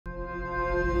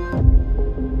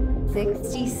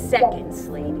60 seconds,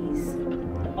 ladies.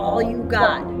 All you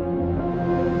got.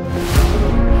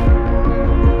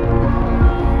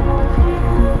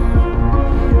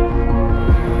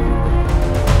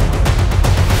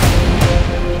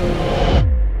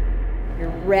 You're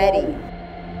ready.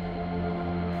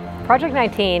 Project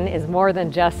 19 is more than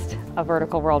just a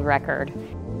vertical world record.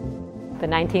 The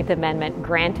 19th Amendment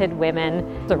granted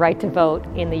women the right to vote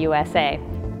in the USA.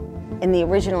 And the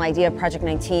original idea of Project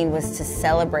 19 was to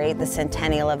celebrate the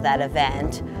centennial of that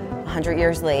event 100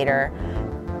 years later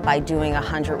by doing a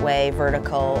 100-way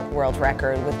vertical world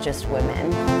record with just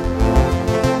women.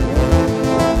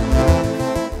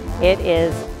 It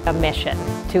is a mission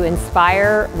to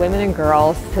inspire women and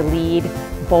girls to lead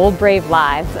bold, brave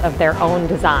lives of their own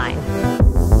design.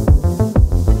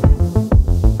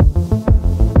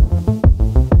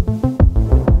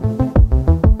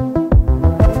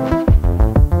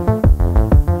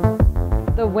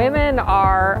 The women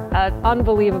are an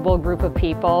unbelievable group of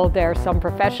people. There's some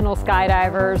professional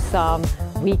skydivers, some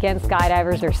weekend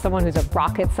skydivers. There's someone who's a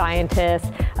rocket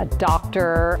scientist, a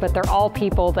doctor, but they're all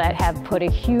people that have put a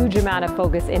huge amount of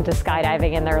focus into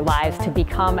skydiving in their lives to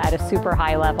become at a super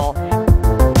high level.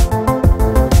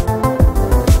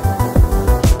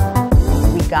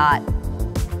 We got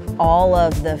all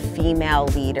of the female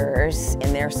leaders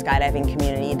in their skydiving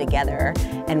community together,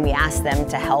 and we asked them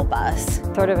to help us.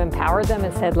 Sort of empowered them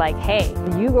and said, like, hey,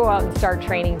 you go out and start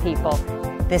training people.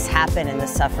 This happened in the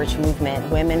suffrage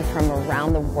movement. Women from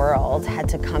around the world had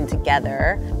to come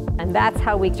together. And that's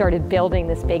how we started building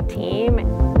this big team.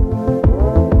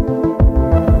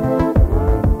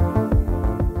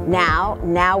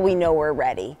 Now we know we're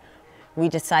ready. We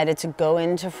decided to go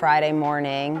into Friday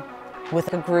morning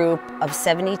with a group of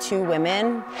 72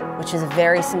 women, which is a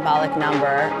very symbolic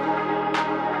number.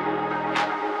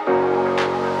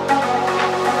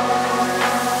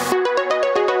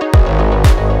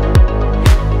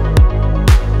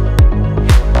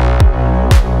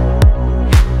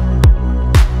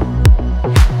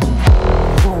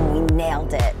 Boom, we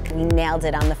nailed it. We nailed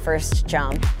it on the first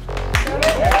jump.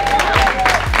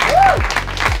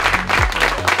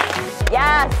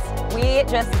 Yes, we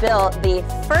just built the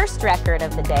first record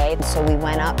of the day. So we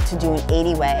went up to do an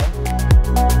 80-way.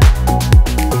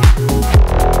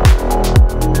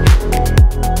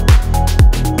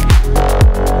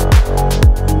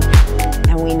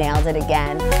 And we nailed it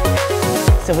again.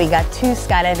 So we got 2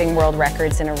 skydiving world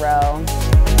records in a row.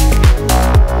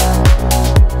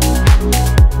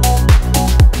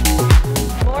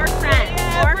 More friends.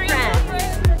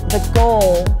 The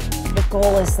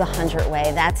goal is the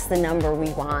 100-way. That's the number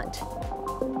we want.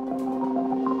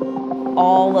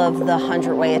 All of the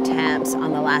 100-way attempts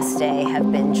on the last day have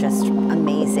been just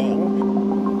amazing.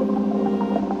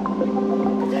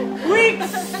 We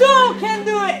still can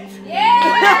do it!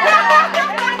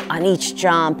 Yeah! On each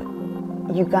jump,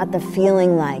 you got the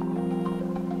feeling like,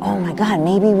 oh my God,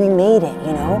 maybe we made it,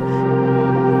 you know?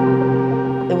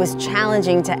 It was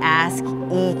challenging to ask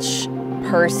each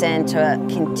person to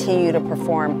continue to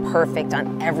perform perfect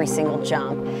on every single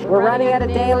jump. We're running out of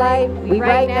daylight.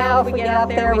 Right now, if we get up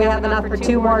there, we have enough for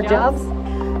 2 more jumps.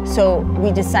 So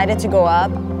we decided to go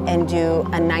up and do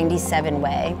a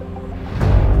 97-way.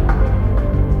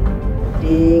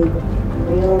 Big,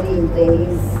 real lead,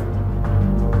 ladies.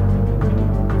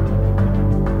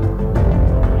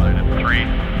 Light in 3,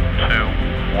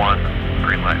 2, 1,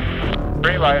 green light.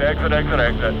 Green light, exit, exit,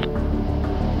 exit.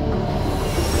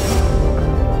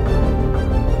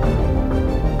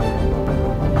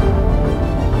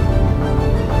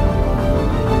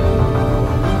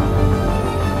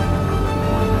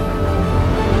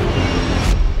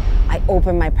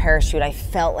 Opened my parachute, I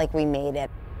felt like we made it.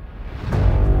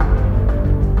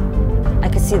 I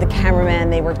could see the cameraman,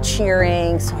 they were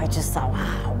cheering, so I just thought,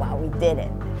 wow, we did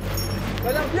it.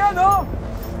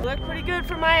 Looked pretty good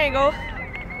from my angle.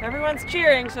 Everyone's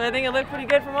cheering, so I think it looked pretty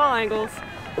good from all angles.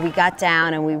 We got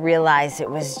down and we realized it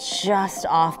was just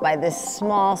off by this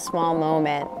small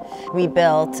moment. We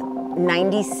built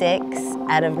 96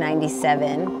 out of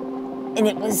 97, and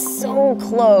it was so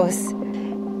close.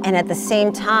 And at the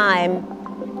same time,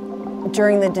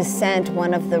 during the descent,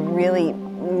 one of the really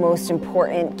most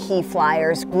important key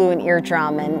flyers blew an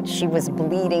eardrum and she was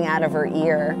bleeding out of her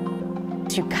ear.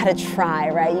 You gotta try,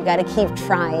 right? You gotta keep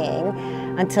trying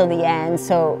until the end.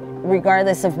 So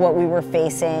regardless of what we were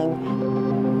facing,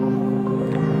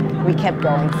 we kept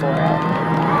going for it.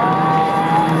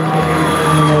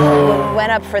 When we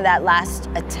went up for that last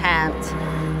attempt,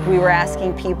 we were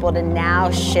asking people to now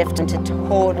shift into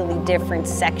totally different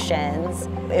sections.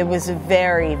 It was a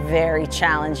very, very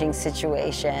challenging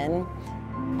situation.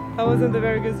 That wasn't a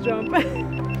very good jump.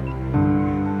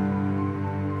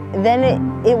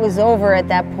 then it was over at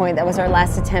that point. That was our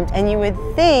last attempt. And you would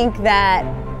think that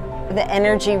the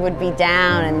energy would be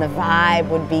down and the vibe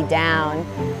would be down,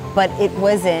 but it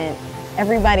wasn't.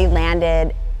 Everybody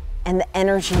landed and the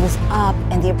energy was up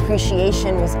and the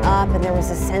appreciation was up and there was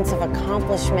a sense of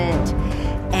accomplishment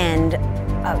and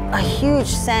a huge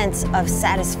sense of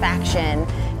satisfaction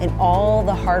in all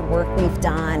the hard work we've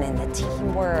done and the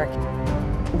teamwork.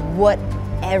 What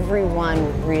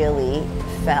everyone really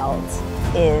felt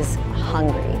is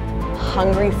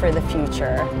hungry for the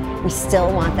future. We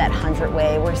still want that 100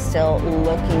 way. We're still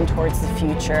looking towards the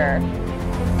future.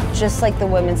 Just like the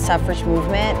women's suffrage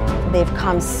movement, they've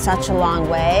come such a long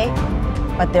way,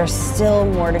 but there's still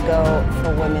more to go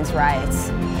for women's rights,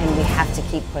 and we have to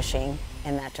keep pushing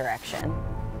in that direction.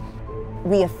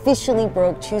 We officially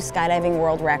broke 2 skydiving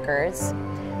world records.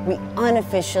 We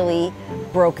unofficially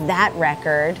broke that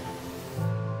record.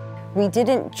 We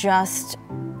didn't just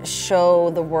show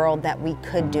the world that we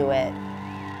could do it.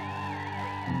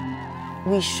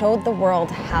 We showed the world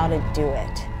how to do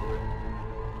it.